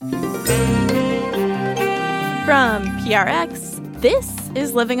From PRX, this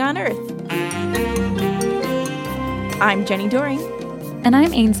is Living on Earth. I'm Jenny Doring. And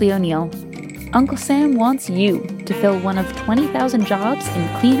I'm Ainsley O'Neill. Uncle Sam wants you to fill one of 20,000 jobs in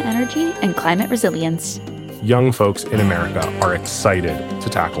clean energy and climate resilience. Young folks in America are excited to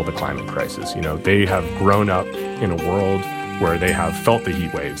tackle the climate crisis. You know, they have grown up in a world where they have felt the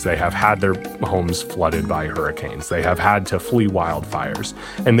heat waves. They have had their homes flooded by hurricanes. They have had to flee wildfires,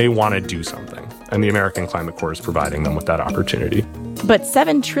 and they want to do something. And the American Climate Corps is providing them with that opportunity. But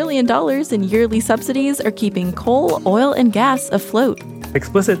 $7 trillion in yearly subsidies are keeping coal, oil, and gas afloat.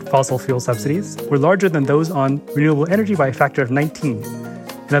 Explicit fossil fuel subsidies were larger than those on renewable energy by a factor of 19.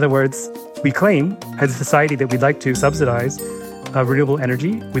 In other words, we claim as a society that we'd like to subsidize renewable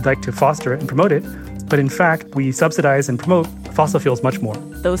energy, we'd like to foster it and promote it, but in fact, we subsidize and promote fossil fuels much more.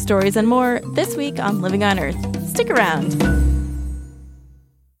 Those stories and more this week on Living on Earth. Stick around.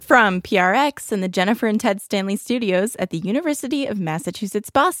 From PRX and the Jennifer and Ted Stanley studios at the University of Massachusetts,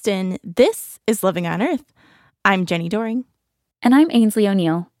 Boston, this is Living on Earth. I'm Jenny Doring. And I'm Ainsley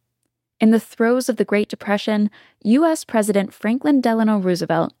O'Neill. In the throes of the Great Depression, U.S. President Franklin Delano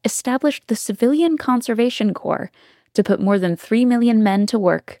Roosevelt established the Civilian Conservation Corps to put more than 3 million men to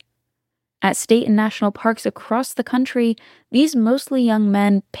work. At state and national parks across the country, these mostly young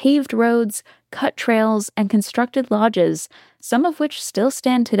men paved roads, cut trails, and constructed lodges, some of which still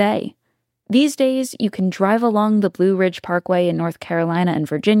stand today. These days, you can drive along the Blue Ridge Parkway in North Carolina and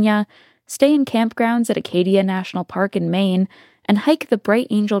Virginia, stay in campgrounds at Acadia National Park in Maine, and hike the Bright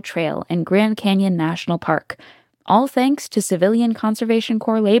Angel Trail in Grand Canyon National Park, all thanks to Civilian Conservation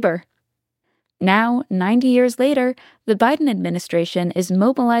Corps labor. Now, 90 years later, the Biden administration is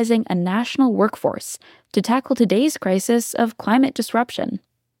mobilizing a national workforce to tackle today's crisis of climate disruption.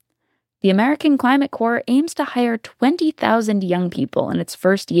 The American Climate Corps aims to hire 20,000 young people in its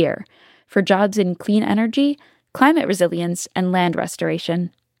first year for jobs in clean energy, climate resilience, and land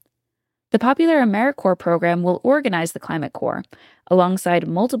restoration. The popular AmeriCorps program will organize the Climate Corps alongside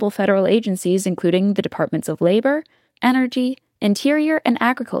multiple federal agencies, including the Departments of Labor, Energy, Interior, and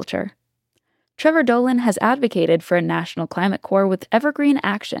Agriculture. Trevor Dolan has advocated for a national climate corps with evergreen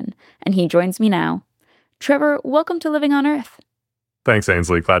action, and he joins me now. Trevor, welcome to Living on Earth. Thanks,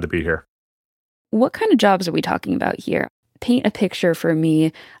 Ainsley. Glad to be here. What kind of jobs are we talking about here? Paint a picture for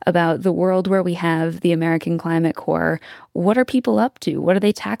me about the world where we have the American Climate Corps. What are people up to? What are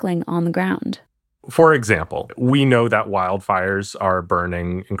they tackling on the ground? For example, we know that wildfires are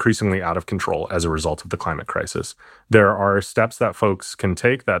burning increasingly out of control as a result of the climate crisis. There are steps that folks can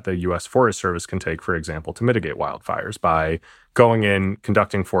take, that the U.S. Forest Service can take, for example, to mitigate wildfires by going in,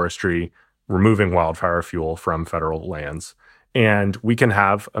 conducting forestry, removing wildfire fuel from federal lands. And we can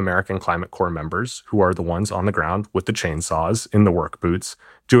have American Climate Corps members who are the ones on the ground with the chainsaws in the work boots,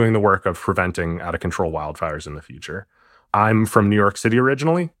 doing the work of preventing out-of-control wildfires in the future. I'm from New York City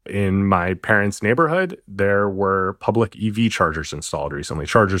originally. In my parents' neighborhood, there were public EV chargers installed recently,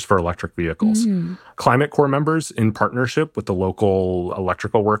 chargers for electric vehicles. Climate Corps members, in partnership with the local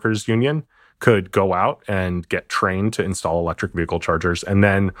electrical workers union, could go out and get trained to install electric vehicle chargers. And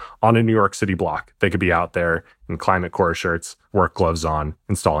then on a New York City block, they could be out there in Climate Corps shirts, work gloves on,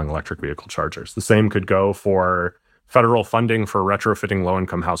 installing electric vehicle chargers. The same could go for federal funding for retrofitting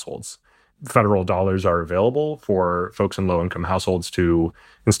low-income households. Federal dollars are available for folks in low-income households to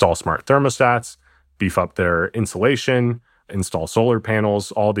install smart thermostats, beef up their insulation, install solar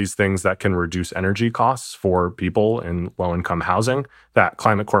panels, all these things that can reduce energy costs for people in low-income housing, that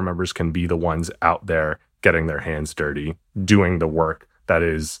Climate Corps members can be the ones out there getting their hands dirty, doing the work that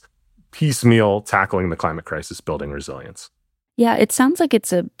is piecemeal tackling the climate crisis, building resilience. Yeah, it sounds like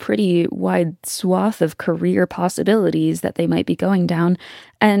it's a pretty wide swath of career possibilities that they might be going down,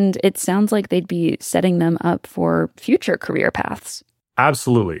 and it sounds like they'd be setting them up for future career paths.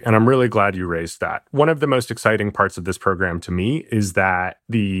 Absolutely. And I'm really glad you raised that. One of the most exciting parts of this program to me is that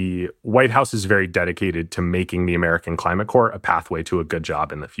the White House is very dedicated to making the American Climate Corps a pathway to a good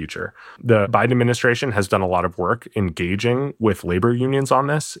job in the future. The Biden administration has done a lot of work engaging with labor unions on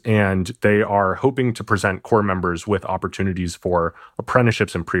this, and they are hoping to present Corps members with opportunities for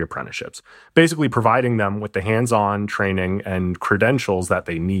apprenticeships and pre-apprenticeships, basically providing them with the hands-on training and credentials that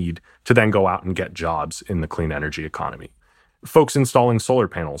they need to then go out and get jobs in the clean energy economy. Folks installing solar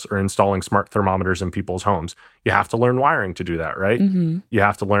panels or installing smart thermometers in people's homes, you have to learn wiring to do that, right? You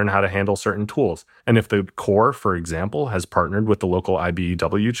have to learn how to handle certain tools. And if the Corps, for example, has partnered with the local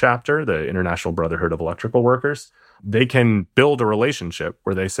IBEW chapter, the International Brotherhood of Electrical Workers, they can build a relationship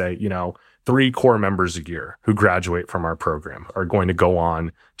where they say, 3 Corps members a year who graduate from our program are going to go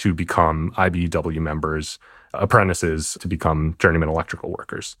on to become IBEW members apprentices to become journeyman electrical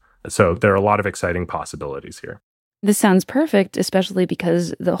workers. So there are a lot of exciting possibilities here. This sounds perfect, especially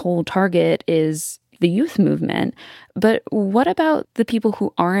because the whole target is the youth movement. But what about the people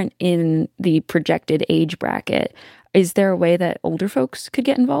who aren't in the projected age bracket? Is there a way that older folks could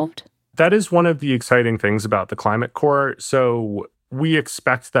get involved? That is one of the exciting things about the Climate Corps. So we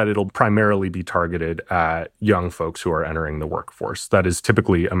expect that it'll primarily be targeted at young folks who are entering the workforce. That is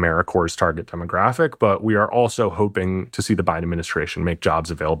typically AmeriCorps' target demographic, but we are also hoping to see the Biden administration make jobs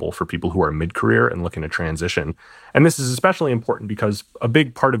available for people who are mid-career and looking to transition. And this is especially important because a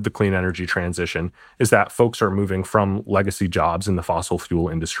big part of the clean energy transition is that folks are moving from legacy jobs in the fossil fuel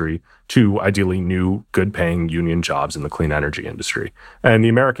industry to ideally new, good-paying union jobs in the clean energy industry. And the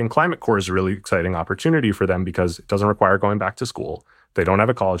American Climate Corps is a really exciting opportunity for them because it doesn't require going back to school. They don't have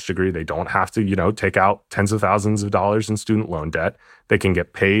a college degree. They don't have to, take out tens of thousands of dollars in student loan debt. They can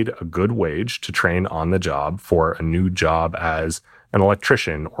get paid a good wage to train on the job for a new job as an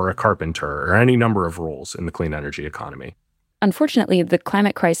electrician or a carpenter or any number of roles in the clean energy economy. Unfortunately, the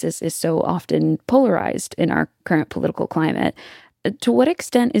climate crisis is so often polarized in our current political climate. To what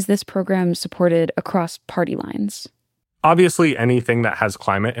extent is this program supported across party lines? Obviously, anything that has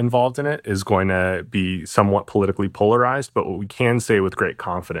climate involved in it is going to be somewhat politically polarized, but what we can say with great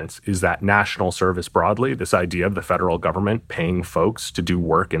confidence is that national service broadly, this idea of the federal government paying folks to do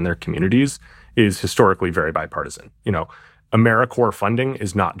work in their communities, is historically very bipartisan. AmeriCorps funding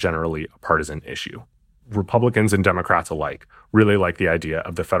is not generally a partisan issue. Republicans and Democrats alike really like the idea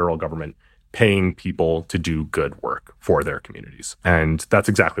of the federal government paying people to do good work for their communities. And that's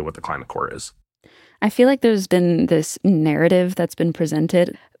exactly what the Climate Corps is. I feel like there's been this narrative that's been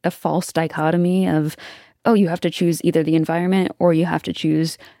presented, a false dichotomy of, you have to choose either the environment or you have to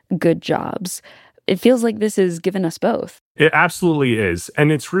choose good jobs. It feels like this has given us both. It absolutely is.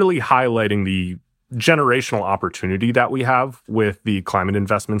 And it's really highlighting the generational opportunity that we have with the climate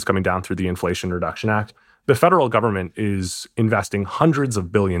investments coming down through the Inflation Reduction Act. The federal government is investing hundreds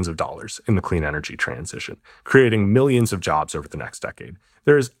of billions of dollars in the clean energy transition, creating millions of jobs over the next decade.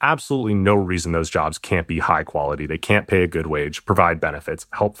 There is absolutely no reason those jobs can't be high quality. They can't pay a good wage, provide benefits,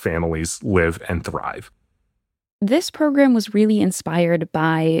 help families live and thrive. This program was really inspired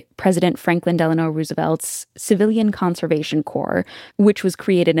by President Franklin Delano Roosevelt's Civilian Conservation Corps, which was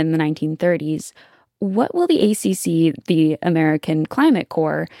created in the 1930s. What will the ACC, the American Climate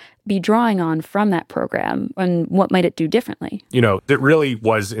Corps, be drawing on from that program, and what might it do differently? It really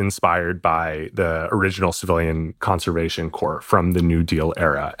was inspired by the original Civilian Conservation Corps from the New Deal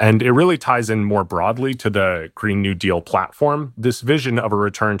era. And it really ties in more broadly to the Green New Deal platform, this vision of a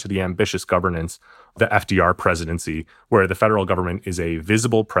return to the ambitious governance, the FDR presidency, where the federal government is a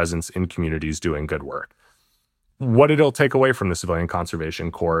visible presence in communities doing good work. What it'll take away from the Civilian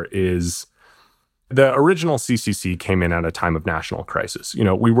Conservation Corps is the original CCC came in at a time of national crisis.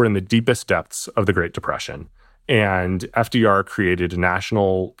 We were in the deepest depths of the Great Depression, and FDR created a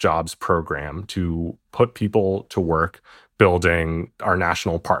national jobs program to put people to work building our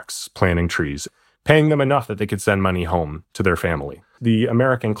national parks, planting trees, paying them enough that they could send money home to their family. The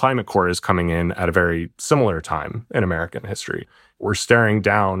American Climate Corps is coming in at a very similar time in American history. We're staring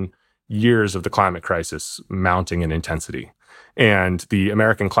down years of the climate crisis mounting in intensity. And the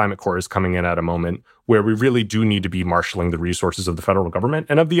American Climate Corps is coming in at a moment where we really do need to be marshaling the resources of the federal government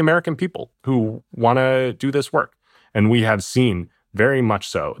and of the American people who want to do this work. And we have seen very much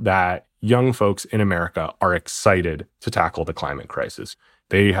so that young folks in America are excited to tackle the climate crisis.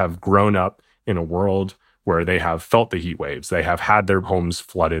 They have grown up in a world where they have felt the heat waves. They have had their homes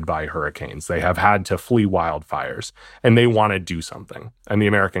flooded by hurricanes. They have had to flee wildfires, and they want to do something. And the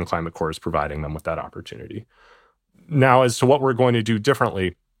American Climate Corps is providing them with that opportunity. Now, as to what we're going to do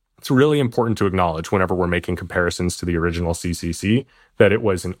differently, it's really important to acknowledge whenever we're making comparisons to the original CCC that it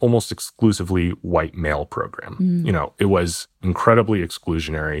was an almost exclusively white male program. It was incredibly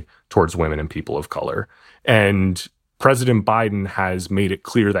exclusionary towards women and people of color. And President Biden has made it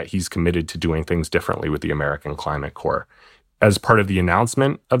clear that he's committed to doing things differently with the American Climate Corps. As part of the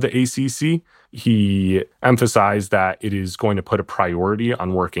announcement of the ACC, he emphasized that it is going to put a priority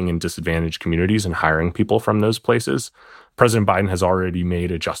on working in disadvantaged communities and hiring people from those places. President Biden has already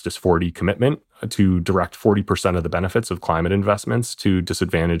made a Justice 40 commitment to direct 40% of the benefits of climate investments to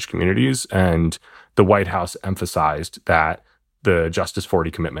disadvantaged communities. And the White House emphasized that the Justice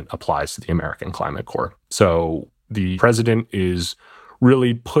 40 commitment applies to the American Climate Corps. So the president is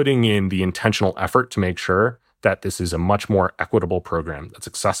really putting in the intentional effort to make sure that this is a much more equitable program that's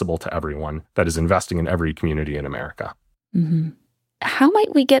accessible to everyone, that is investing in every community in America. Mm-hmm. How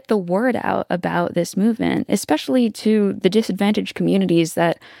might we get the word out about this movement, especially to the disadvantaged communities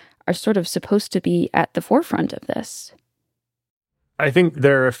that are sort of supposed to be at the forefront of this? I think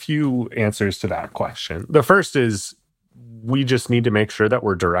there are a few answers to that question. The first is we just need to make sure that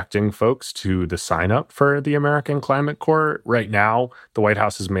we're directing folks to the sign up for the American Climate Corps. Right now, the White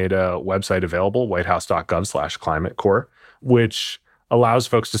House has made a website available, whitehouse.gov/climatecorps, which allows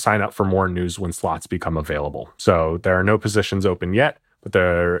folks to sign up for more news when slots become available. So there are no positions open yet, but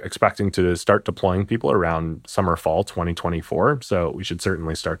they're expecting to start deploying people around summer, fall 2024. So we should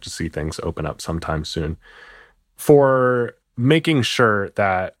certainly start to see things open up sometime soon. For making sure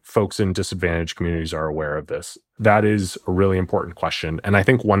that folks in disadvantaged communities are aware of this, that is a really important question, and I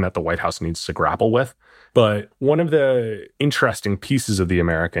think one that the White House needs to grapple with. But one of the interesting pieces of the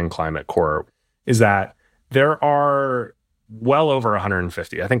American Climate Corps is that there are well over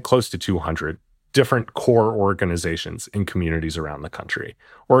 150, I think close to 200, different core organizations in communities around the country.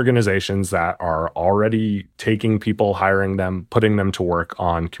 Organizations that are already taking people, hiring them, putting them to work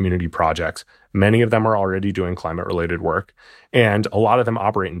on community projects. Many of them are already doing climate-related work, and a lot of them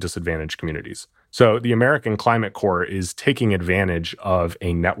operate in disadvantaged communities. So the American Climate Corps is taking advantage of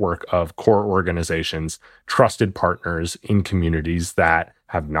a network of core organizations, trusted partners in communities that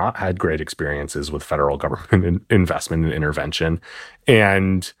have not had great experiences with federal government investment and intervention,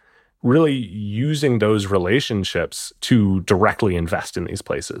 and really using those relationships to directly invest in these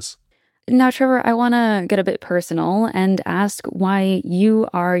places. Now, Trevor, I want to get a bit personal and ask why you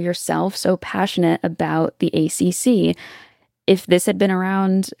are yourself so passionate about the ACC. If this had been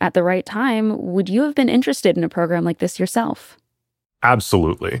around at the right time, would you have been interested in a program like this yourself?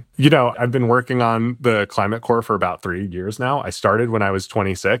 Absolutely. I've been working on the Climate Corps for about 3 years now. I started when I was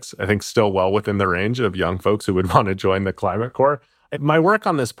 26, I think still well within the range of young folks who would want to join the Climate Corps. My work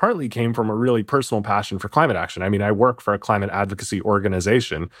on this partly came from a really personal passion for climate action. I mean, I work for a climate advocacy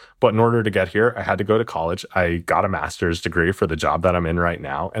organization, but in order to get here, I had to go to college. I got a master's degree for the job that I'm in right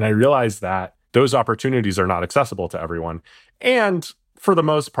now. And I realized that those opportunities are not accessible to everyone. And for the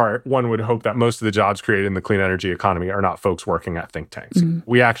most part, one would hope that most of the jobs created in the clean energy economy are not folks working at think tanks. Mm-hmm.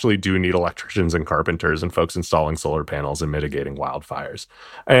 We actually do need electricians and carpenters and folks installing solar panels and mitigating wildfires.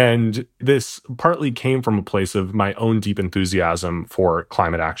 And this partly came from a place of my own deep enthusiasm for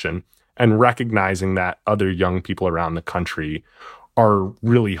climate action and recognizing that other young people around the country are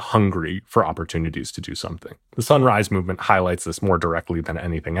really hungry for opportunities to do something. The Sunrise Movement highlights this more directly than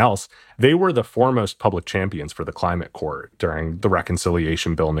anything else. They were the foremost public champions for the Climate Corps during the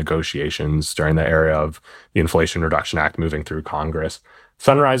reconciliation bill negotiations, during the era of the Inflation Reduction Act moving through Congress.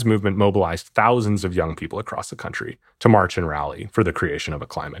 Sunrise Movement mobilized thousands of young people across the country to march and rally for the creation of a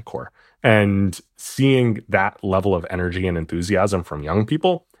Climate Corps. And seeing that level of energy and enthusiasm from young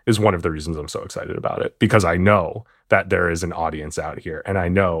people is one of the reasons I'm so excited about it, because I know that there is an audience out here, and I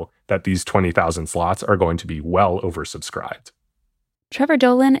know that these 20,000 slots are going to be well oversubscribed. Trevor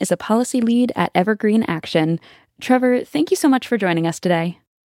Dolan is a policy lead at Evergreen Action. Trevor, thank you so much for joining us today.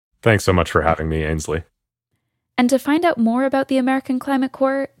 Thanks so much for having me, Ainsley. And to find out more about the American Climate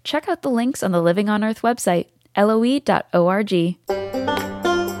Corps, check out the links on the Living on Earth website, loe.org.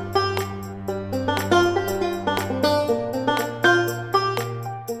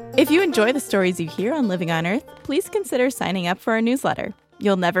 If you enjoy the stories you hear on Living on Earth, please consider signing up for our newsletter.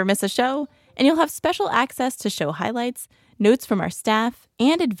 You'll never miss a show, and you'll have special access to show highlights, notes from our staff,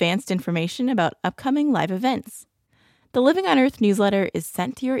 and advanced information about upcoming live events. The Living on Earth newsletter is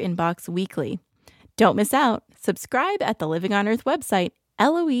sent to your inbox weekly. Don't miss out. Subscribe at the Living on Earth website,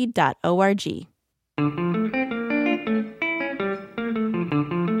 loe.org.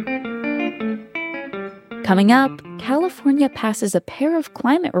 Coming up, California passes a pair of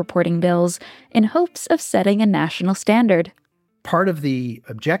climate reporting bills in hopes of setting a national standard. Part of the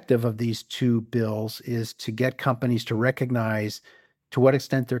objective of these two bills is to get companies to recognize to what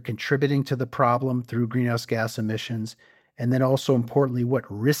extent they're contributing to the problem through greenhouse gas emissions, and then also importantly, what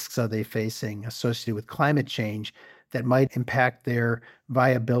risks are they facing associated with climate change that might impact their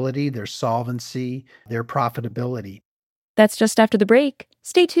viability, their solvency, their profitability. That's just after the break.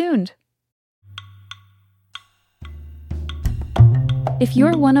 Stay tuned. If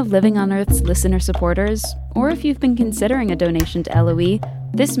you're one of Living on Earth's listener supporters, or if you've been considering a donation to LOE,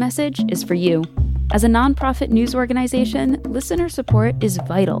 this message is for you. As a nonprofit news organization, listener support is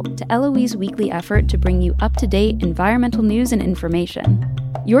vital to LOE's weekly effort to bring you up-to-date environmental news and information.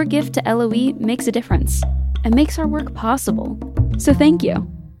 Your gift to LOE makes a difference and makes our work possible. So thank you.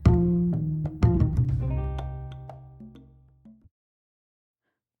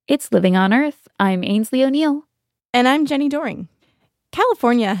 It's Living on Earth. I'm Ainsley O'Neill. And I'm Jenny Doring.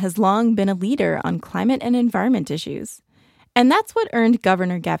 California has long been a leader on climate and environment issues. And that's what earned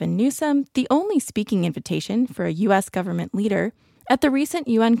Governor Gavin Newsom the only speaking invitation for a U.S. government leader at the recent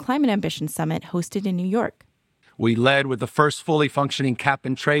UN Climate Ambition Summit hosted in New York. We led with the first fully functioning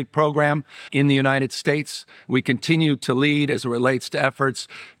cap-and-trade program in the United States. We continue to lead as it relates to efforts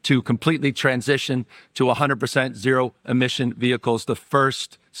to completely transition to 100% zero-emission vehicles, the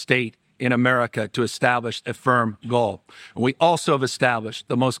first state in America to establish a firm goal. We also have established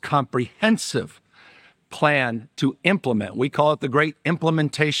the most comprehensive plan to implement, we call it the Great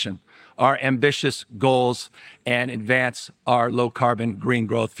Implementation, our ambitious goals and advance our low-carbon green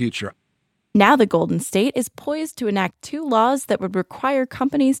growth future. Now the Golden State is poised to enact 2 laws that would require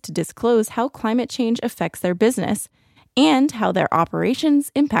companies to disclose how climate change affects their business and how their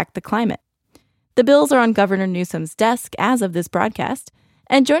operations impact the climate. The bills are on Governor Newsom's desk as of this broadcast,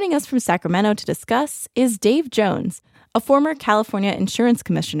 and joining us from Sacramento to discuss is Dave Jones, a former California insurance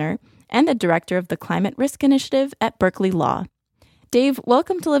commissioner and the director of the Climate Risk Initiative at Berkeley Law. Dave,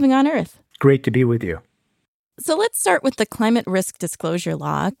 welcome to Living on Earth. Great to be with you. So let's start with the Climate Risk Disclosure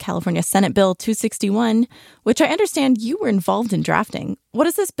Law, California Senate Bill 261, which I understand you were involved in drafting. What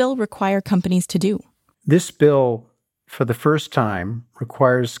does this bill require companies to do? This bill, for the first time,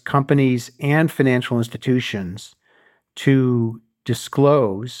 requires companies and financial institutions to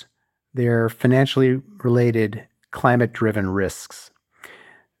disclose their financially related climate-driven risks.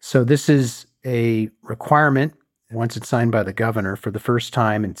 So this is a requirement, once it's signed by the governor for the first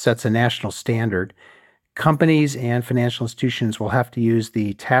time, and sets a national standard. Companies and financial institutions will have to use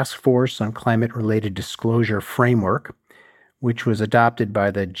the Task Force on Climate-Related Disclosure framework, which was adopted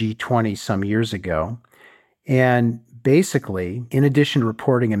by the G20 some years ago. And basically, in addition to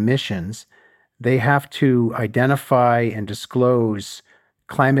reporting emissions, they have to identify and disclose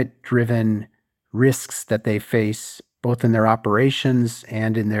climate-driven risks that they face both in their operations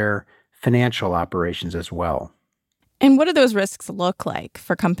and in their financial operations as well. And what do those risks look like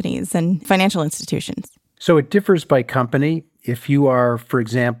for companies and financial institutions? So it differs by company. If you are, for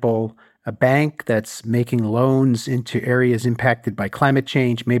example, a bank that's making loans into areas impacted by climate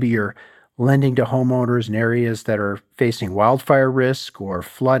change, maybe you're lending to homeowners in areas that are facing wildfire risk or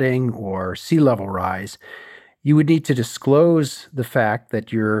flooding or sea level rise, you would need to disclose the fact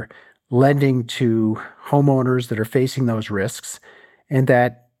that you're lending to homeowners that are facing those risks and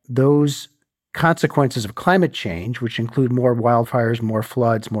that those consequences of climate change, which include more wildfires, more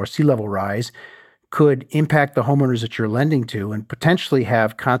floods, more sea level rise, could impact the homeowners that you're lending to and potentially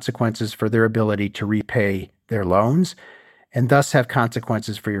have consequences for their ability to repay their loans and thus have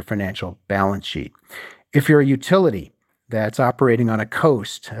consequences for your financial balance sheet. If you're a utility that's operating on a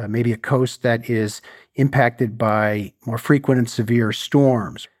coast, maybe a coast that is impacted by more frequent and severe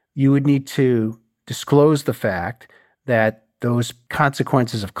storms, you would need to disclose the fact that those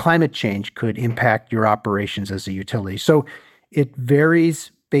consequences of climate change could impact your operations as a utility. So it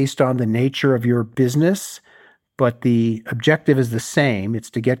varies based on the nature of your business, but the objective is the same. It's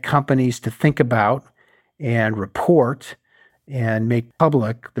to get companies to think about and report and make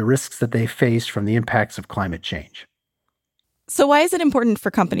public the risks that they face from the impacts of climate change. So why is it important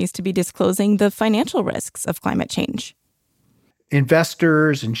for companies to be disclosing the financial risks of climate change?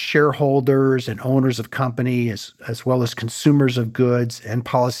 Investors and shareholders and owners of companies, as well as consumers of goods and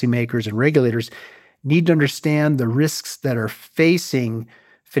policymakers and regulators, need to understand the risks that are facing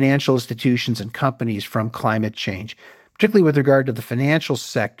financial institutions and companies from climate change, particularly with regard to the financial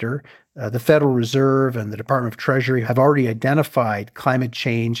sector. The Federal Reserve and the Department of Treasury have already identified climate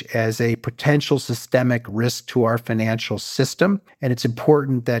change as a potential systemic risk to our financial system. And it's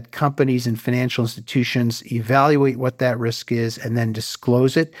important that companies and financial institutions evaluate what that risk is and then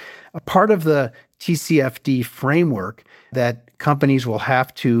disclose it. A part of the TCFD framework that companies will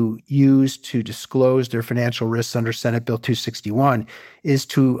have to use to disclose their financial risks under Senate Bill 261 is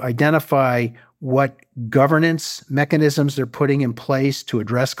to identify what governance mechanisms they're putting in place to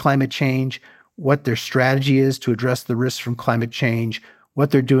address climate change, what their strategy is to address the risks from climate change, what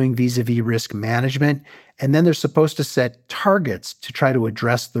they're doing vis-a-vis risk management, and then they're supposed to set targets to try to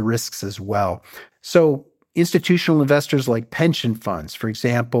address the risks as well. So institutional investors like pension funds, for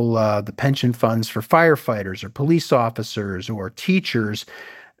example, the pension funds for firefighters or police officers or teachers,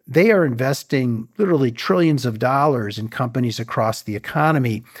 they are investing literally trillions of dollars in companies across the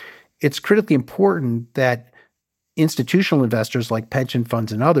economy. It's critically important that institutional investors like pension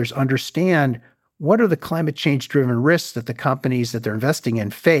funds and others understand what are the climate change-driven risks that the companies that they're investing in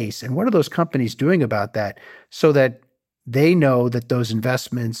face, and what are those companies doing about that so that they know that those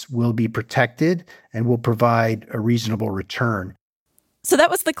investments will be protected and will provide a reasonable return. So that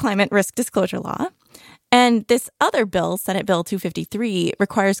was the Climate Risk Disclosure Law. And this other bill, Senate Bill 253,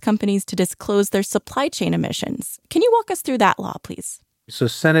 requires companies to disclose their supply chain emissions. Can you walk us through that law, please? So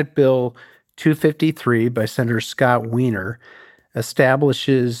Senate Bill 253 by Senator Scott Wiener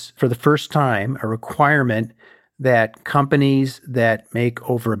establishes for the first time a requirement that companies that make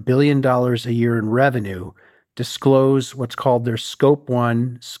over $1 billion a year in revenue disclose what's called their Scope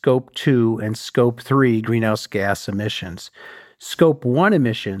 1, Scope 2, and Scope 3 greenhouse gas emissions. Scope 1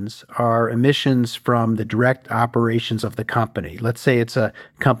 emissions are emissions from the direct operations of the company. Let's say it's a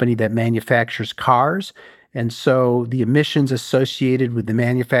company that manufactures cars, and so the emissions associated with the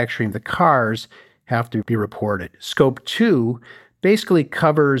manufacturing of the cars have to be reported. Scope 2 basically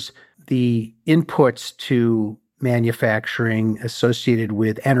covers the inputs to manufacturing associated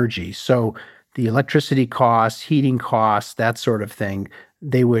with energy. So the electricity costs, heating costs, that sort of thing,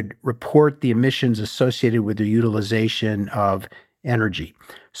 they would report the emissions associated with the utilization of energy.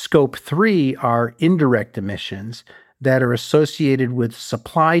 Scope 3 are indirect emissions that are associated with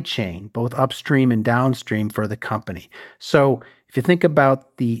supply chain, both upstream and downstream for the company. So if you think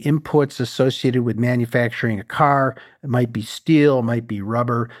about the inputs associated with manufacturing a car, it might be steel, it might be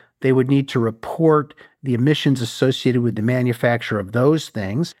rubber, they would need to report the emissions associated with the manufacture of those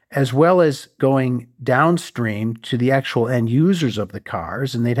things, as well as going downstream to the actual end users of the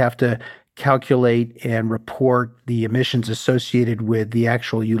cars, and they'd have to calculate and report the emissions associated with the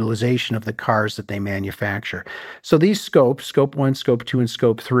actual utilization of the cars that they manufacture. So these scopes, Scope 1, Scope 2, and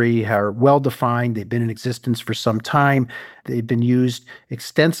Scope 3, are well defined. They've been in existence for some time. They've been used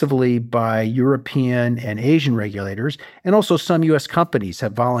extensively by European and Asian regulators, and also some U.S. companies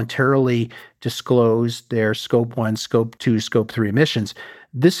have voluntarily disclosed their Scope 1, Scope 2, Scope 3 emissions.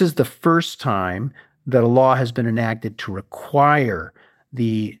 This is the first time that a law has been enacted to require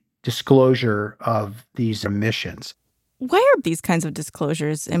the disclosure of these emissions. Why are these kinds of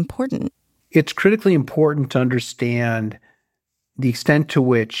disclosures important? It's critically important to understand the extent to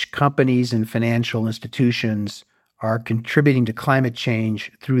which companies and financial institutions are contributing to climate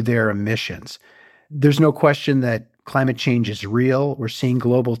change through their emissions. There's no question that climate change is real. We're seeing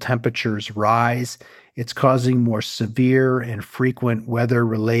global temperatures rise. It's causing more severe and frequent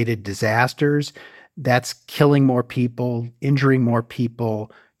weather-related disasters. That's killing more people, injuring more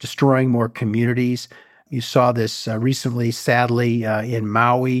people, destroying more communities. You saw this recently, sadly, in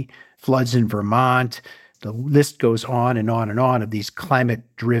Maui, floods in Vermont. The list goes on and on and on of these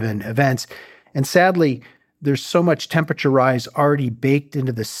climate-driven events. And sadly, there's so much temperature rise already baked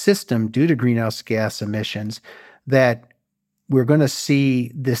into the system due to greenhouse gas emissions that we're going to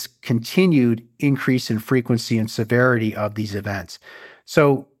see this continued increase in frequency and severity of these events.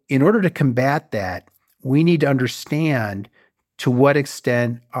 So in order to combat that, we need to understand to what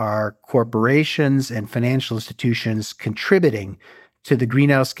extent are corporations and financial institutions contributing to the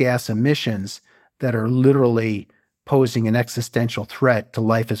greenhouse gas emissions that are literally posing an existential threat to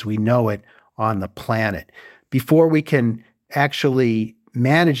life as we know it on the planet. Before we can actually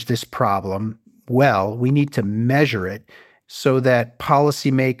manage this problem well, we need to measure it so that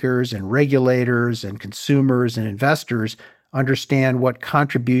policymakers and regulators and consumers and investors understand what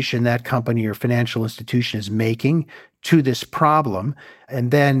contribution that company or financial institution is making to this problem, and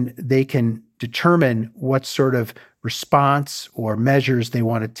then they can determine what sort of response or measures they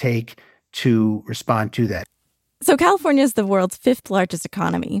want to take to respond to that. So California is the world's fifth largest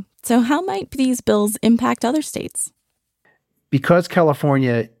economy. So how might these bills impact other states? Because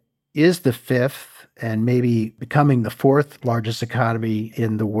California is the fifth and maybe becoming the fourth largest economy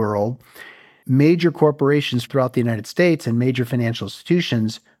in the world, major corporations throughout the United States and major financial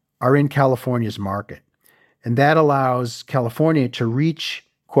institutions are in California's market. And that allows California to reach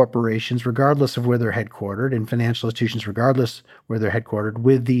corporations, regardless of where they're headquartered, and financial institutions, regardless where they're headquartered,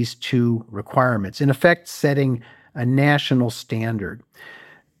 with these two requirements, in effect setting a national standard.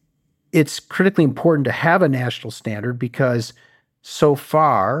 It's critically important to have a national standard because so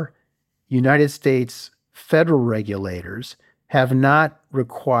far, United States federal regulators have not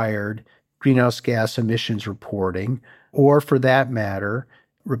required greenhouse gas emissions reporting, or for that matter,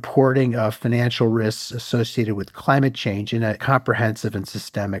 reporting of financial risks associated with climate change in a comprehensive and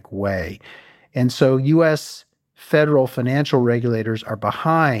systemic way. And so U.S. federal financial regulators are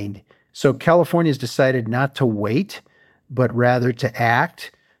behind. So California has decided not to wait, but rather to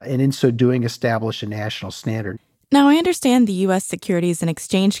act, and in so doing establish a national standard. Now, I understand the U.S. Securities and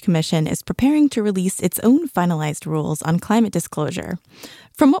Exchange Commission is preparing to release its own finalized rules on climate disclosure.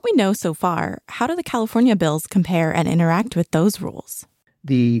 From what we know so far, how do the California bills compare and interact with those rules?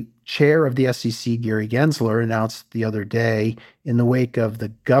 The chair of the SEC, Gary Gensler, announced the other day, in the wake of the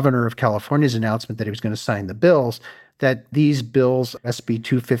governor of California's announcement that he was going to sign the bills, that these bills, SB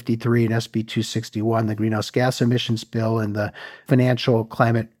 253 and SB 261, the greenhouse gas emissions bill and the financial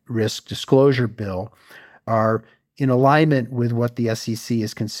climate risk disclosure bill, are in alignment with what the SEC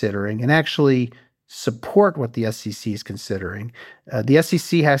is considering and actually support what the SEC is considering. The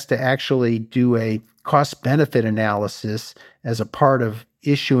SEC has to actually do a cost-benefit analysis as a part of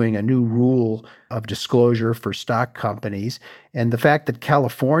issuing a new rule of disclosure for stock companies. And the fact that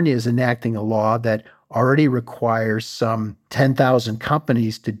California is enacting a law that already requires some 10,000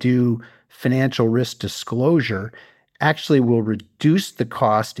 companies to do financial risk disclosure actually will reduce the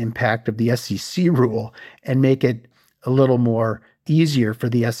cost impact of the SEC rule and make it a little more easier for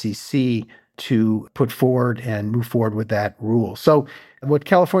the SEC to put forward and move forward with that rule. So what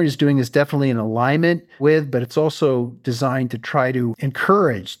California is doing is definitely in alignment with, but it's also designed to try to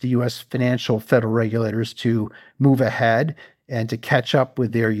encourage the U.S. financial federal regulators to move ahead and to catch up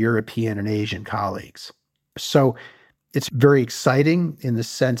with their European and Asian colleagues. So it's very exciting in the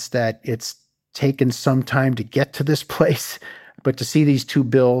sense that it's taken some time to get to this place, but to see these two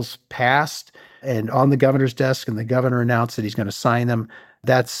bills passed and on the governor's desk and the governor announced that he's going to sign them,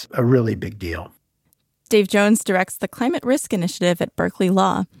 that's a really big deal. Dave Jones directs the Climate Risk Initiative at Berkeley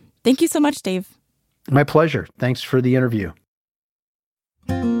Law. Thank you so much, Dave. My pleasure. Thanks for the interview.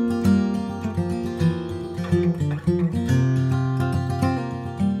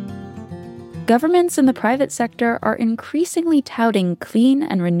 Governments in the private sector are increasingly touting clean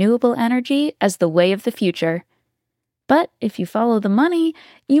and renewable energy as the way of the future. But if you follow the money,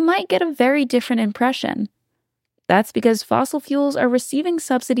 you might get a very different impression. That's because fossil fuels are receiving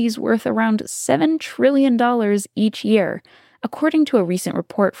subsidies worth around $7 trillion each year, according to a recent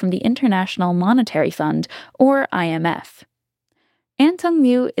report from the International Monetary Fund, or IMF. An-Tung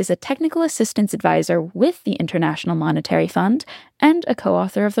Liu is a technical assistance advisor with the International Monetary Fund and a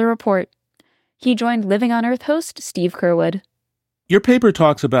co-author of the report. He joined Living on Earth host Steve Curwood. Your paper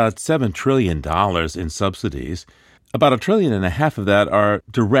talks about $7 trillion in subsidies. About $1.5 trillion of that are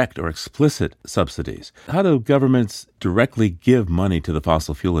direct or explicit subsidies. How do governments directly give money to the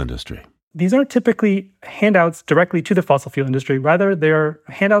fossil fuel industry? These aren't typically handouts directly to the fossil fuel industry. Rather, they're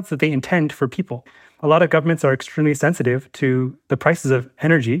handouts that they intend for people. A lot of governments are extremely sensitive to the prices of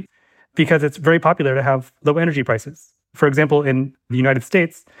energy because it's very popular to have low energy prices. For example, in the United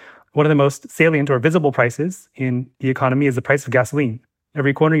States, one of the most salient or visible prices in the economy is the price of gasoline.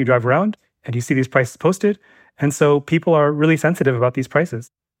 Every corner you drive around and you see these prices posted. And so people are really sensitive about these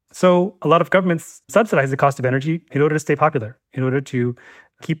prices. So a lot of governments subsidize the cost of energy in order to stay popular, in order to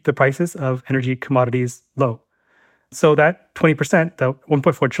keep the prices of energy commodities low. So that 20%, the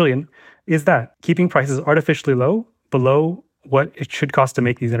 $1.4 trillion, is that, keeping prices artificially low, below what it should cost to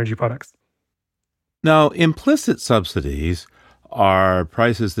make these energy products. Now, implicit subsidies are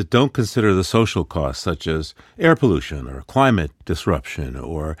prices that don't consider the social costs, such as air pollution or climate disruption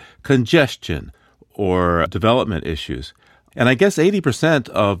or congestion or development issues. And I guess 80%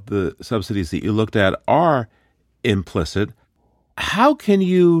 of the subsidies that you looked at are implicit. How can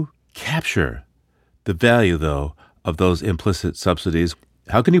you capture the value, though, of those implicit subsidies?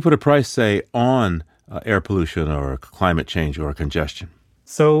 How can you put a price, say, on air pollution or climate change or congestion?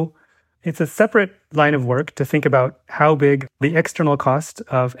 So it's a separate line of work to think about how big the external cost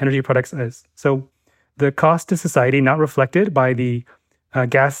of energy products is. So the cost to society not reflected by the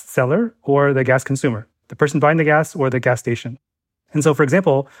gas seller or the gas consumer, the person buying the gas or the gas station. And so, for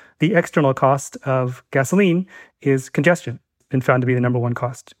example, the external cost of gasoline is congestion, been found to be the number one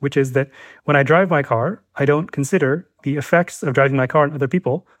cost, which is that when I drive my car, I don't consider the effects of driving my car on other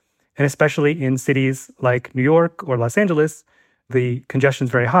people. And especially in cities like New York or Los Angeles, the congestion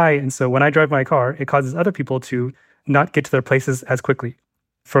is very high. And so when I drive my car, it causes other people to not get to their places as quickly.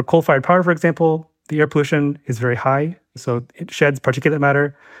 For coal-fired power, for example, the air pollution is very high. So it sheds particulate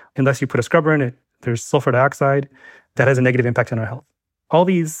matter. Unless you put a scrubber in it, there's sulfur dioxide. That has a negative impact on our health. All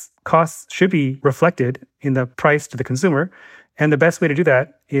these costs should be reflected in the price to the consumer. And the best way to do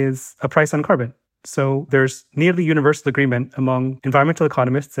that is a price on carbon. So there's nearly universal agreement among environmental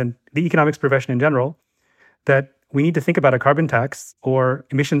economists and the economics profession in general that we need to think about a carbon tax or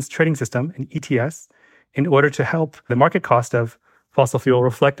emissions trading system, an ETS, in order to help the market cost of fossil fuel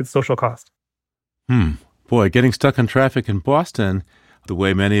reflect its social cost. Boy, getting stuck in traffic in Boston, the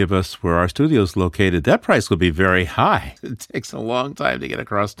way many of us where our studio's located, that price would be very high. It takes a long time to get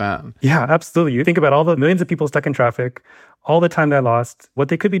across town. Yeah, absolutely. You think about all the millions of people stuck in traffic, all the time they lost, what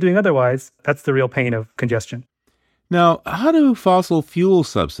they could be doing otherwise. That's the real pain of congestion. Now, how do fossil fuel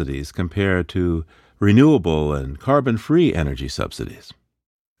subsidies compare to renewable and carbon-free energy subsidies?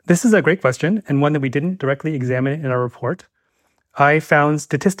 This is a great question, and one that we didn't directly examine in our report. I found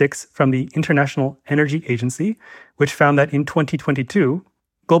statistics from the International Energy Agency, which found that in 2022,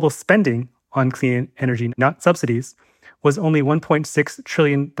 global spending on clean energy, not subsidies, was only $1.6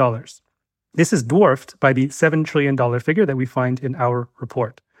 trillion. This is dwarfed by the $7 trillion figure that we find in our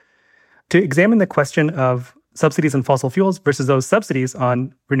report. To examine the question of subsidies on fossil fuels versus those subsidies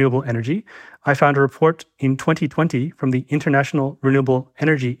on renewable energy, I found a report in 2020 from the International Renewable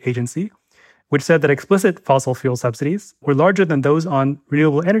Energy Agency, which said that explicit fossil fuel subsidies were larger than those on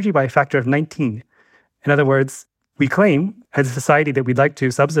renewable energy by a factor of 19. In other words, we claim as a society that we'd like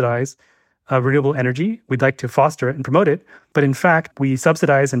to subsidize renewable energy, we'd like to foster it and promote it, but in fact, we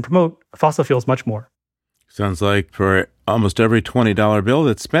subsidize and promote fossil fuels much more. Sounds like for almost every $20 bill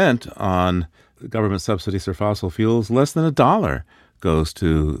that's spent on government subsidies for fossil fuels, less than $1 goes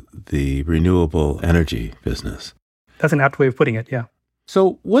to the renewable energy business. That's an apt way of putting it, yeah.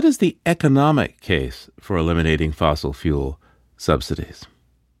 So what is the economic case for eliminating fossil fuel subsidies?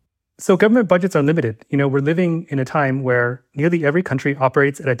 So government budgets are limited. We're living in a time where nearly every country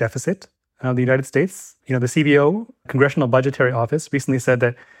operates at a deficit. The United States, the CBO, Congressional Budgetary Office, recently said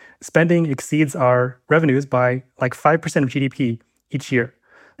that spending exceeds our revenues by like 5% of GDP each year.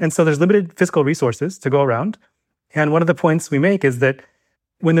 And so there's limited fiscal resources to go around. And one of the points we make is that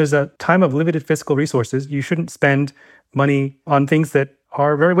when there's a time of limited fiscal resources, you shouldn't spend money on things that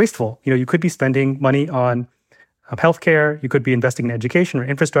are very wasteful. You could be spending money on healthcare, you could be investing in education or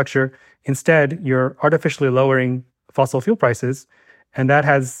infrastructure. Instead, you're artificially lowering fossil fuel prices, and that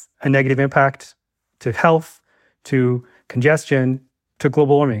has a negative impact to health, to congestion, to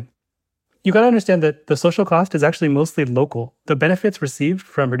global warming. You got to understand that the social cost is actually mostly local. The benefits received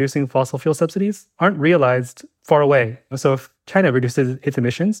from reducing fossil fuel subsidies aren't realized far away. So if China reduces its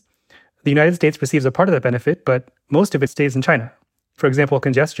emissions, the United States receives a part of that benefit, but most of it stays in China. For example,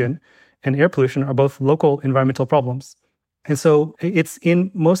 congestion and air pollution are both local environmental problems. And so it's in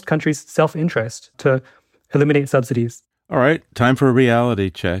most countries' self-interest to eliminate subsidies. All right, time for a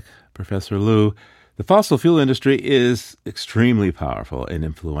reality check. Professor Liu, the fossil fuel industry is extremely powerful and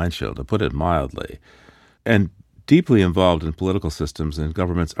influential, to put it mildly, and deeply involved in political systems and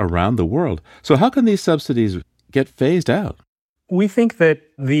governments around the world. So how can these subsidies get phased out? We think that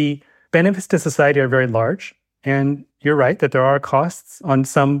the benefits to society are very large, and you're right that there are costs on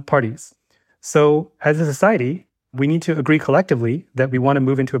some parties. So as a society, we need to agree collectively that we want to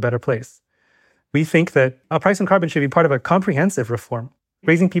move into a better place. We think that a price on carbon should be part of a comprehensive reform.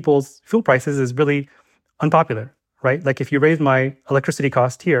 Raising people's fuel prices is really unpopular, right? Like if you raise my electricity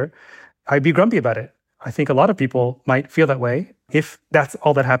cost here, I'd be grumpy about it. I think a lot of people might feel that way if that's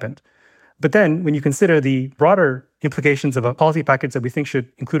all that happened. But then when you consider the broader implications of a policy package that we think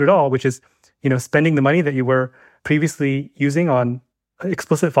should include it all, which is, spending the money that you were previously using on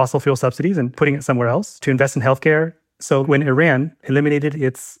explicit fossil fuel subsidies and putting it somewhere else to invest in healthcare. So when Iran eliminated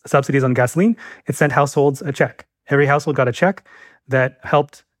its subsidies on gasoline, it sent households a check. Every household got a check that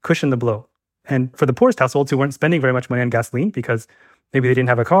helped cushion the blow. And for the poorest households who weren't spending very much money on gasoline because maybe they didn't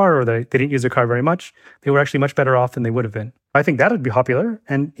have a car or they didn't use their car very much, they were actually much better off than they would have been. I think that would be popular.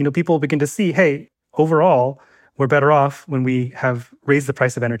 And, people begin to see, hey, overall, we're better off when we have raised the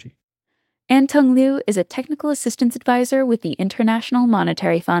price of energy. An-Tung Liu is a technical assistance advisor with the International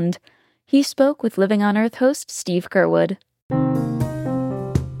Monetary Fund. He spoke with Living on Earth host Steve Curwood.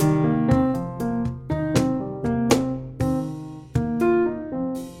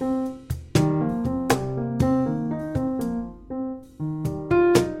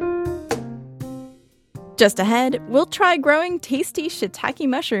 Just ahead, we'll try growing tasty shiitake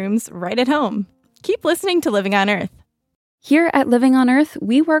mushrooms right at home. Keep listening to Living on Earth. Here at Living on Earth,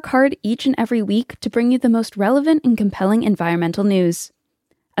 we work hard each and every week to bring you the most relevant and compelling environmental news.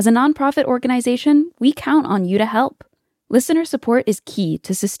 As a nonprofit organization, we count on you to help. Listener support is key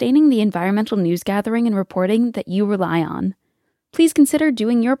to sustaining the environmental news gathering and reporting that you rely on. Please consider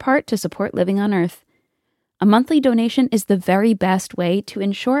doing your part to support Living on Earth. A monthly donation is the very best way to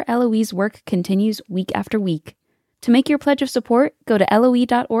ensure LOE's work continues week after week. To make your pledge of support, go to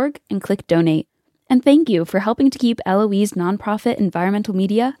LOE.org and click Donate. And thank you for helping to keep LOE's nonprofit environmental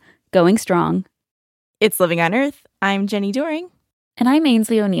media going strong. It's Living on Earth. I'm Jenny Doering. And I'm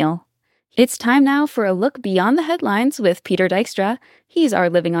Ainsley O'Neill. It's time now for a look beyond the headlines with Peter Dykstra. He's our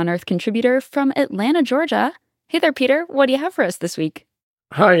Living on Earth contributor from Atlanta, Georgia. Hey there, Peter. What do you have for us this week?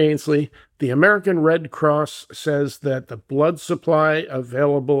 Hi, Ainsley. The American Red Cross says that the blood supply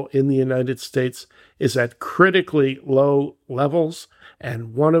available in the United States is at critically low levels.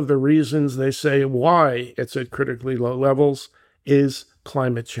 And one of the reasons they say why it's at critically low levels is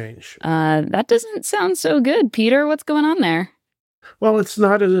climate change. That doesn't sound so good, Peter. What's going on there? Well, it's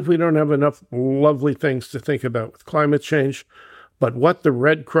not as if we don't have enough lovely things to think about with climate change. But what the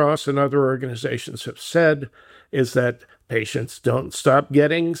Red Cross and other organizations have said is that patients don't stop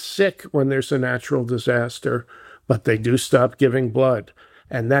getting sick when there's a natural disaster, but they do stop giving blood.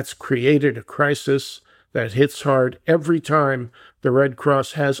 And that's created a crisis that hits hard every time the Red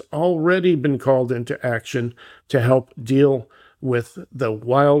Cross has already been called into action to help deal with the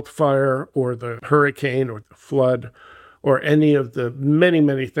wildfire or the hurricane or the flood or any of the many,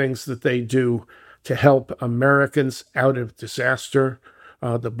 many things that they do to help Americans out of disaster.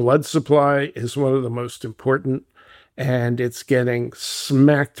 The blood supply is one of the most important, and it's getting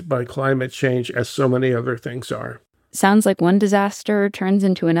smacked by climate change as so many other things are. Sounds like one disaster turns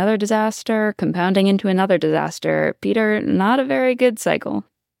into another disaster, compounding into another disaster. Peter, not a very good cycle.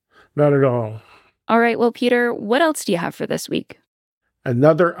 Not at all. All right, well, Peter, what else do you have for this week?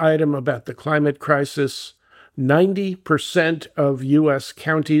 Another item about the climate crisis: 90% of U.S.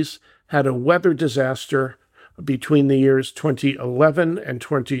 counties had a weather disaster between the years 2011 and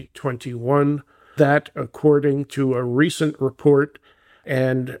 2021. That, according to a recent report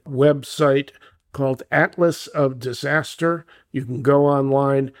and website called Atlas of Disaster. You can go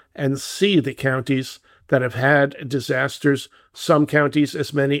online and see the counties that have had disasters, some counties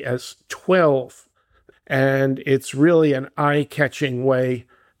as many as 12. And it's really an eye-catching way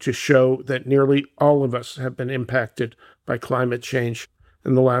to show that nearly all of us have been impacted by climate change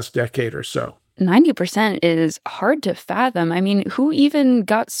in the last decade or so. 90% is hard to fathom. I mean, who even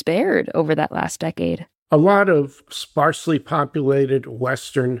got spared over that last decade? A lot of sparsely populated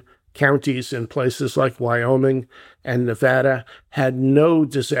Western counties in places like Wyoming and Nevada had no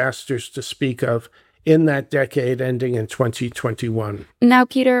disasters to speak of in that decade ending in 2021. Now,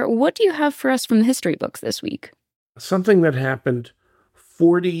 Peter, what do you have for us from the history books this week? Something that happened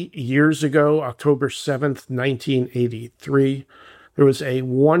 40 years ago, October 7th, 1983. There was a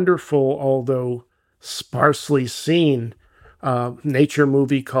wonderful, although sparsely seen, nature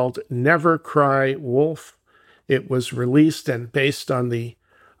movie called Never Cry Wolf. It was released and based on the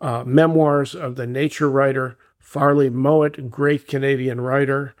memoirs of the nature writer Farley Mowat, a great Canadian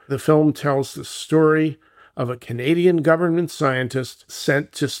writer. The film tells the story of a Canadian government scientist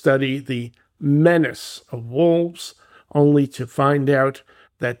sent to study the menace of wolves, only to find out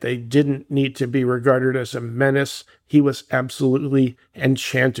that they didn't need to be regarded as a menace. He was absolutely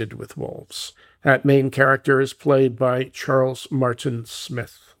enchanted with wolves. That main character is played by Charles Martin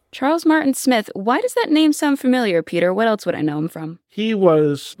Smith. Charles Martin Smith. Why does that name sound familiar, Peter? What else would I know him from? He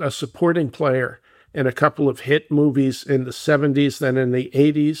was a supporting player in a couple of hit movies in the 70s, then in the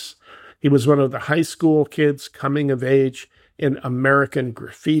 80s. He was one of the high school kids coming of age in American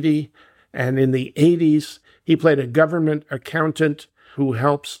Graffiti. And in the 80s, he played a government accountant who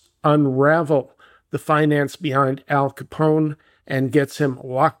helps unravel the finance behind Al Capone and gets him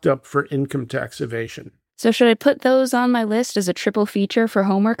locked up for income tax evasion. So should I put those on my list as a triple feature for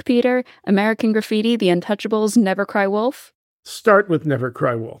homework, Peter? American Graffiti, The Untouchables, Never Cry Wolf? Start with Never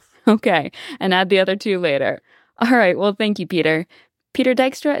Cry Wolf. Okay, and add the other two later. All right, well, thank you, Peter. Peter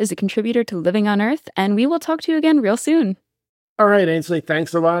Dykstra is a contributor to Living on Earth, and we will talk to you again real soon. All right, Ainsley,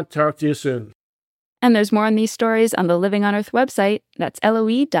 thanks a lot. Talk to you soon. And there's more on these stories on the Living on Earth website. That's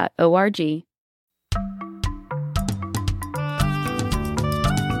LOE.org.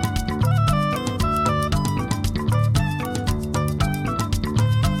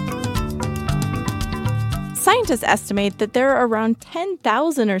 Scientists estimate that there are around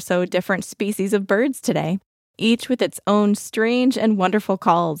 10,000 or so different species of birds today, each with its own strange and wonderful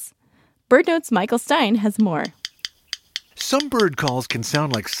calls. BirdNote's Michael Stein has more. Some bird calls can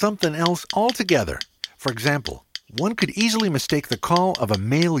sound like something else altogether. For example, one could easily mistake the call of a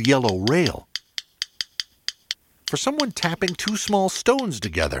male yellow rail for someone tapping two small stones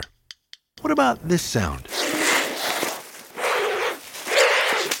together. What about this sound?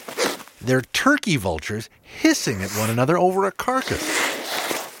 They're turkey vultures hissing at one another over a carcass.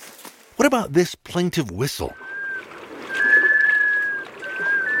 What about this plaintive whistle?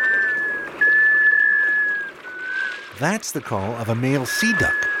 That's the call of a male sea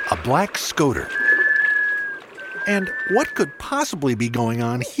duck, a black scoter. And what could possibly be going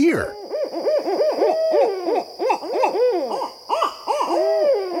on here?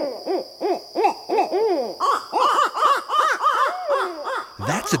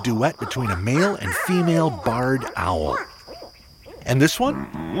 That's a duet between a male and female barred owl. And this one?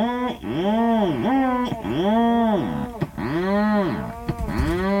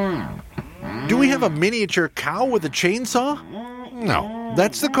 Do we have a miniature cow with a chainsaw? No,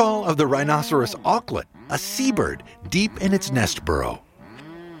 that's the call of the rhinoceros auklet, a seabird deep in its nest burrow.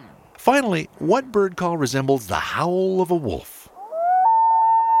 Finally, what bird call resembles the howl of a wolf?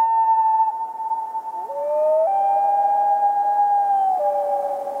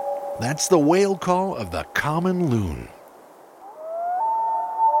 That's the wail call of the common loon.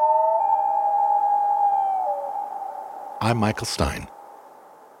 I'm Michael Stein.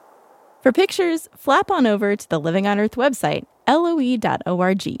 For pictures, flap on over to the Living on Earth website,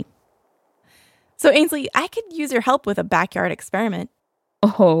 loe.org. So, Ainsley, I could use your help with a backyard experiment.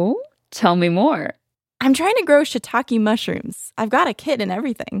 Oh, tell me more. I'm trying to grow shiitake mushrooms. I've got a kit and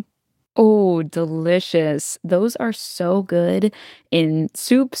everything. Oh, delicious. Those are so good in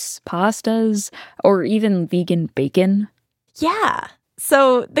soups, pastas, or even vegan bacon. Yeah.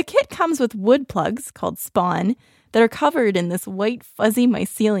 So the kit comes with wood plugs called spawn that are covered in this white fuzzy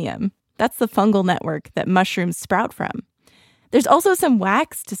mycelium. That's the fungal network that mushrooms sprout from. There's also some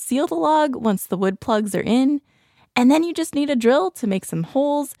wax to seal the log once the wood plugs are in, and then you just need a drill to make some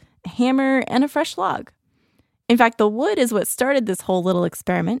holes, a hammer, and a fresh log. In fact, the wood is what started this whole little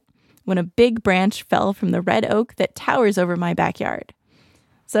experiment when a big branch fell from the red oak that towers over my backyard.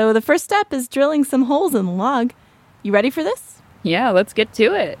 So the first step is drilling some holes in the log. You ready for this? Yeah, let's get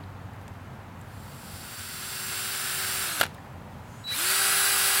to it.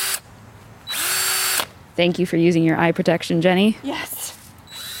 Thank you for using your eye protection, Jenny. Yes.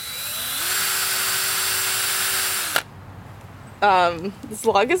 This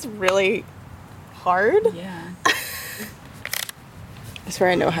log is really hard. Yeah. I swear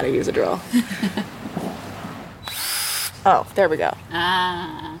I know how to use a drill. Oh, there we go.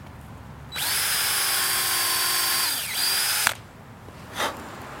 Ah.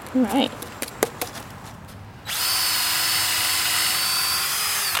 All right.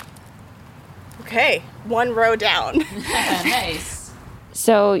 Okay, one row down. Nice.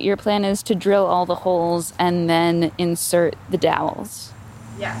 So your plan is to drill all the holes and then insert the dowels.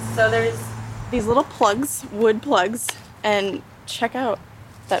 Yes, so there's these little plugs, wood plugs, and check out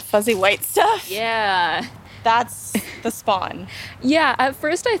that fuzzy white stuff. Yeah. That's the spawn. Yeah, at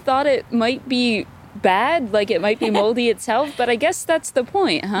first I thought it might be bad, like it might be moldy itself, but I guess that's the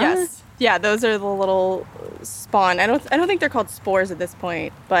point, huh? Yes. Yeah, those are the little spawn. I don't think they're called spores at this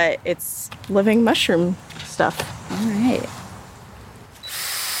point, but it's living mushroom stuff. All right.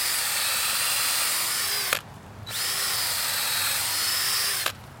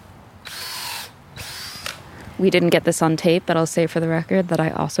 We didn't get this on tape, but I'll say for the record that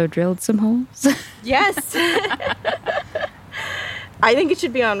I also drilled some holes. Yes. I think it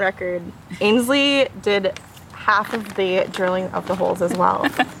should be on record. Ainsley did half of the drilling of the holes as well.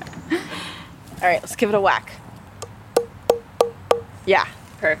 All right, let's give it a whack. Yeah.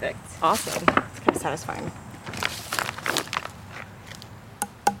 Perfect. Awesome. It's kind of satisfying.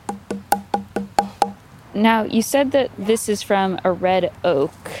 Now, you said that this is from a red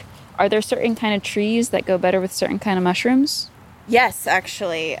oak. Are there certain kind of trees that go better with certain kind of mushrooms? Yes,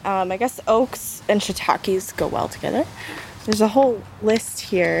 actually. I guess oaks and shiitakes go well together. There's a whole list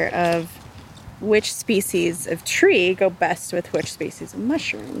here of which species of tree go best with which species of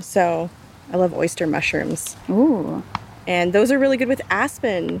mushroom. So I love oyster mushrooms. Ooh. And those are really good with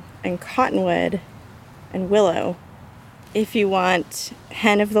aspen and cottonwood and willow. If you want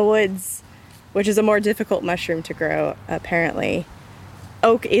hen of the woods, which is a more difficult mushroom to grow, apparently,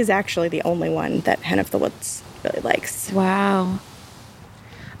 oak is actually the only one that hen of the woods really likes. Wow.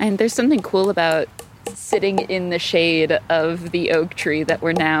 And there's something cool about sitting in the shade of the oak tree that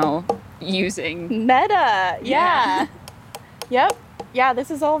we're now using. Meta, yeah. Yep. Yeah,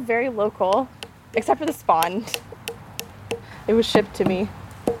 this is all very local, except for the spawn. It was shipped to me.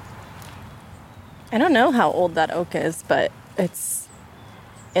 I don't know how old that oak is, but it's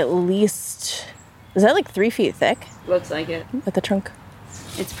at least, is that like 3 feet thick Looks like it. at the trunk?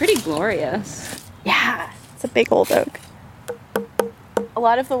 It's pretty glorious. Yeah, it's a big old oak. A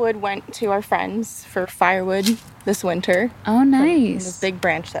lot of the wood went to our friends for firewood this winter. Oh, From nice. this big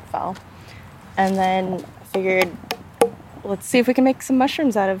branch that fell. And then I figured, let's see if we can make some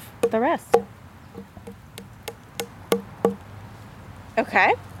mushrooms out of the rest.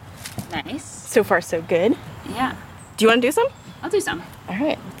 Okay, Nice. so far so good. Yeah. Do you want to do some? I'll do some. All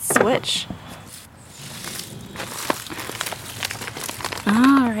right, let's switch.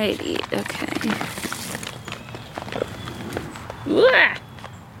 Alrighty. Okay. Uah!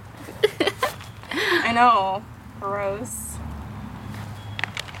 I know, gross.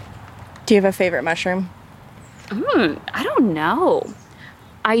 Do you have a favorite mushroom? I don't know.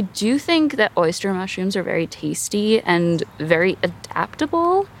 I do think that oyster mushrooms are very tasty and very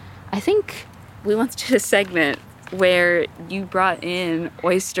adaptable. I think we once did a segment where you brought in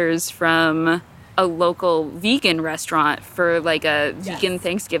oysters from a local vegan restaurant for like a vegan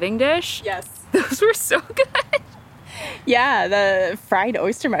Thanksgiving dish. Yes. Those were so good. Yeah, the fried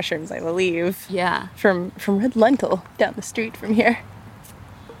oyster mushrooms, I believe. Yeah. From Red Lentil down the street from here.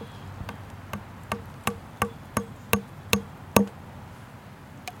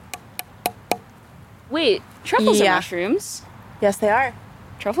 Wait, truffles are Yeah. mushrooms? Yes, they are.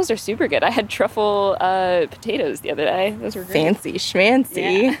 Truffles are super good. I had truffle potatoes the other day. Those were great. Fancy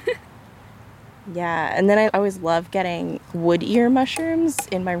schmancy. Yeah. Yeah, and then I always love getting wood ear mushrooms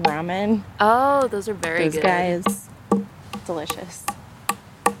in my ramen. Oh, those are very Those good. guys, delicious.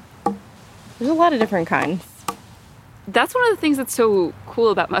 There's a lot of different kinds. That's one of the things that's so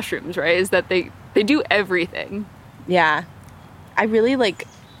cool about mushrooms, right? Is that they do everything. Yeah. I really,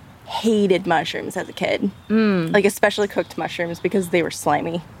 hated mushrooms as a kid. Especially cooked mushrooms because they were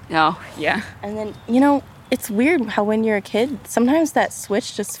slimy. Oh, yeah. And then, it's weird how when you're a kid, sometimes that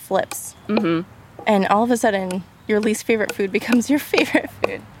switch just flips. Mm-hmm. And all of a sudden, your least favorite food becomes your favorite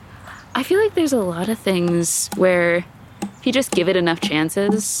food. I feel like there's a lot of things where if you just give it enough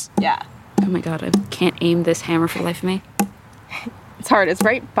chances... Yeah. Oh my god, I can't aim this hammer for the life of me. It's hard. It's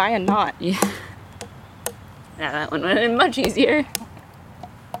right by a knot. Yeah. Yeah, that one went in much easier.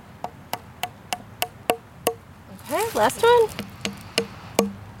 Okay, last one.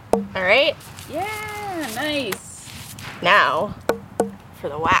 All right. Yeah, nice. Now, for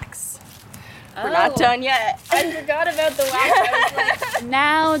the wax. We're not done yet. I forgot about the wax. I was like,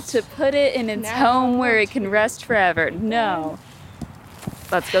 now to put it in its home where it can rest forever. No.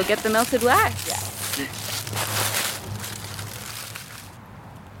 Let's go get the melted wax. Yeah.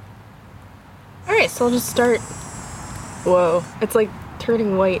 All right, so I'll just start. Whoa, it's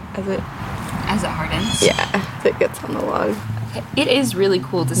turning white as it hardens. Yeah, as it gets on the log. It is really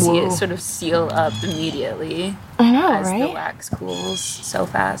cool to see it sort of seal up immediately. I know, as right? the wax cools so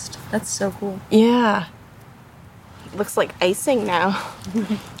fast. That's so cool. Yeah. It looks like icing now.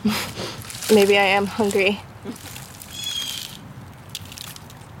 Maybe I am hungry.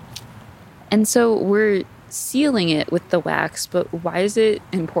 And so we're sealing it with the wax, but why is it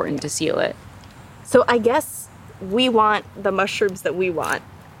important to seal it? So I guess we want the mushrooms that we want,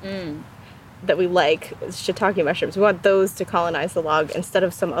 that we like, shiitake mushrooms. We want those to colonize the log instead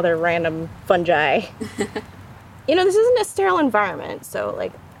of some other random fungi. This isn't a sterile environment,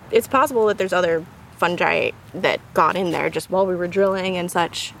 so it's possible that there's other fungi that got in there just while we were drilling and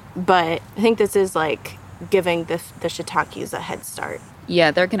such. But I think this is giving the shiitakes a head start.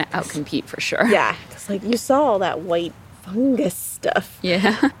 Yeah, they're going to outcompete for sure. Yeah, because you saw all that white fungus stuff.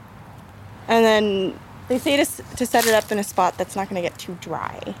 Yeah. And then they say to set it up in a spot that's not going to get too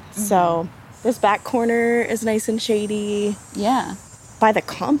dry. Mm-hmm. So this back corner is nice and shady. Yeah. By the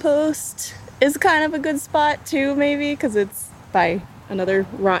compost is kind of a good spot too, maybe, because it's by another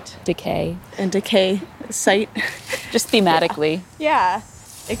rot decay site. Just thematically. Yeah,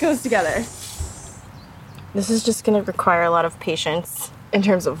 it goes together. This is just going to require a lot of patience in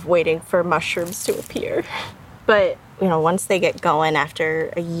terms of waiting for mushrooms to appear. But, once they get going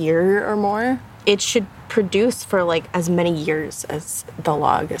after a year or more, it should produce for as many years as the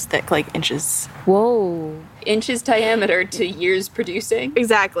log is thick, inches. Whoa. Inches diameter to years producing?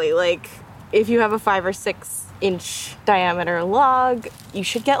 Exactly. If you have a 5 or 6 inch diameter log, you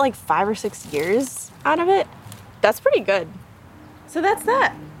should get 5 or 6 years out of it. That's pretty good. So that's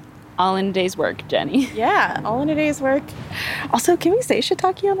that. All in a day's work, Jenny. Yeah, all in a day's work. Also, can we say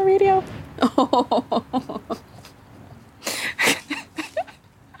shiitake on the radio? Oh.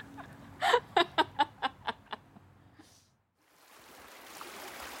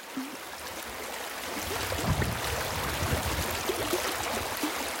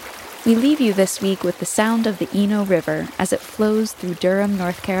 We leave you this week with the sound of the Eno River as it flows through Durham,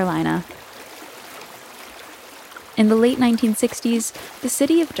 North Carolina. In the late 1960s, the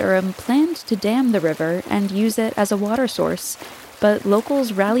city of Durham planned to dam the river and use it as a water source, but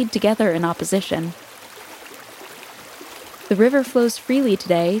locals rallied together in opposition. The river flows freely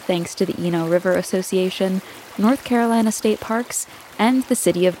today thanks to the Eno River Association, North Carolina State Parks, and the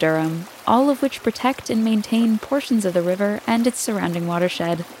city of Durham, all of which protect and maintain portions of the river and its surrounding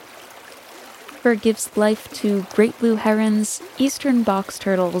watershed. The river gives life to great blue herons, eastern box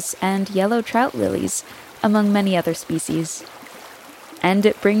turtles, and yellow trout lilies, among many other species. And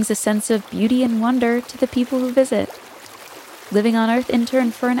it brings a sense of beauty and wonder to the people who visit. Living on Earth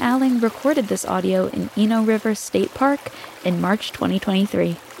intern Fern Alling recorded this audio in Eno River State Park in March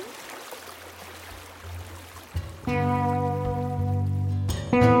 2023.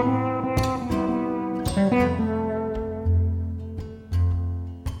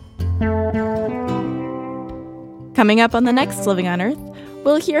 Coming up on the next Living on Earth,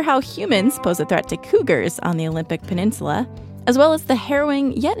 we'll hear how humans pose a threat to cougars on the Olympic Peninsula, as well as the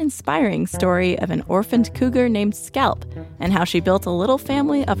harrowing yet inspiring story of an orphaned cougar named Scalp and how she built a little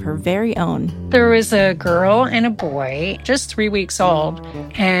family of her very own. There was a girl and a boy, just 3 weeks old,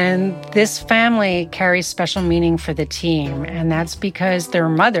 and this family carries special meaning for the team, and that's because their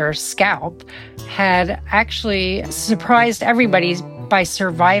mother, Scalp, had actually surprised everybody by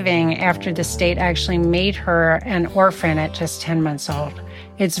surviving after the state actually made her an orphan at just 10 months old.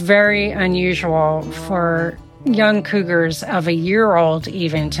 It's very unusual for young cougars of a year old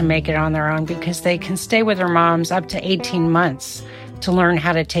even to make it on their own, because they can stay with their moms up to 18 months to learn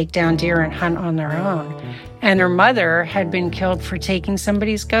how to take down deer and hunt on their own. And her mother had been killed for taking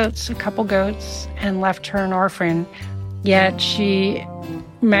somebody's goats, a couple goats, and left her an orphan, yet she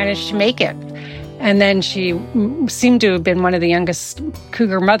managed to make it. And then she seemed to have been one of the youngest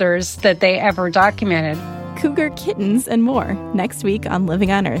cougar mothers that they ever documented. Cougar kittens and more next week on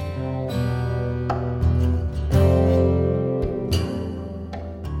Living on Earth.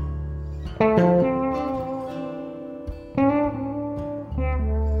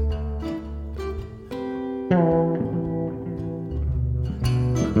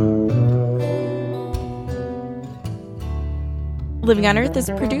 Living on Earth is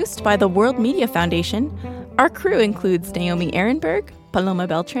produced by the World Media Foundation. Our crew includes Naomi Ehrenberg, Paloma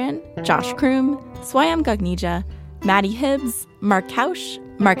Beltran, Josh Kroom, Swayam Gagnija, Maddie Hibbs, Mark Kausch,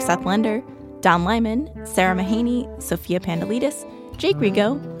 Mark Seth-Lender, Don Lyman, Sarah Mahaney, Sophia Pandalidis, Jake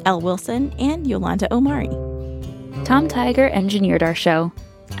Rigo, Elle Wilson, and Yolanda Omari. Tom Tiger engineered our show.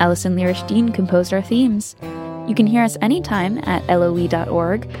 Allison Lirish-Dean composed our themes. You can hear us anytime at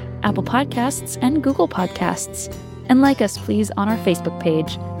LOE.org, Apple Podcasts, and Google Podcasts. And like us, please, on our Facebook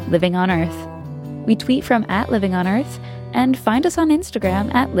page, Living on Earth. We tweet from @LivingOnEarth, and find us on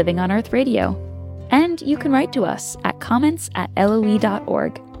Instagram @LivingOnEarthRadio. And you can write to us at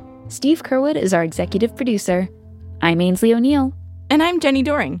comments@LOE.org. Steve Curwood is our executive producer. I'm Ainsley O'Neill. And I'm Jenny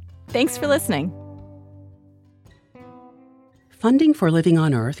Doring. Thanks for listening. Funding for Living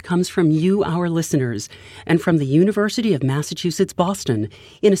on Earth comes from you, our listeners, and from the University of Massachusetts, Boston,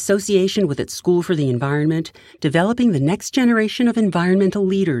 in association with its School for the Environment, developing the next generation of environmental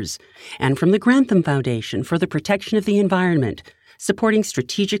leaders, and from the Grantham Foundation for the Protection of the Environment, supporting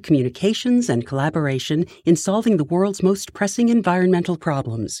strategic communications and collaboration in solving the world's most pressing environmental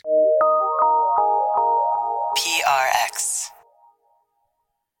problems.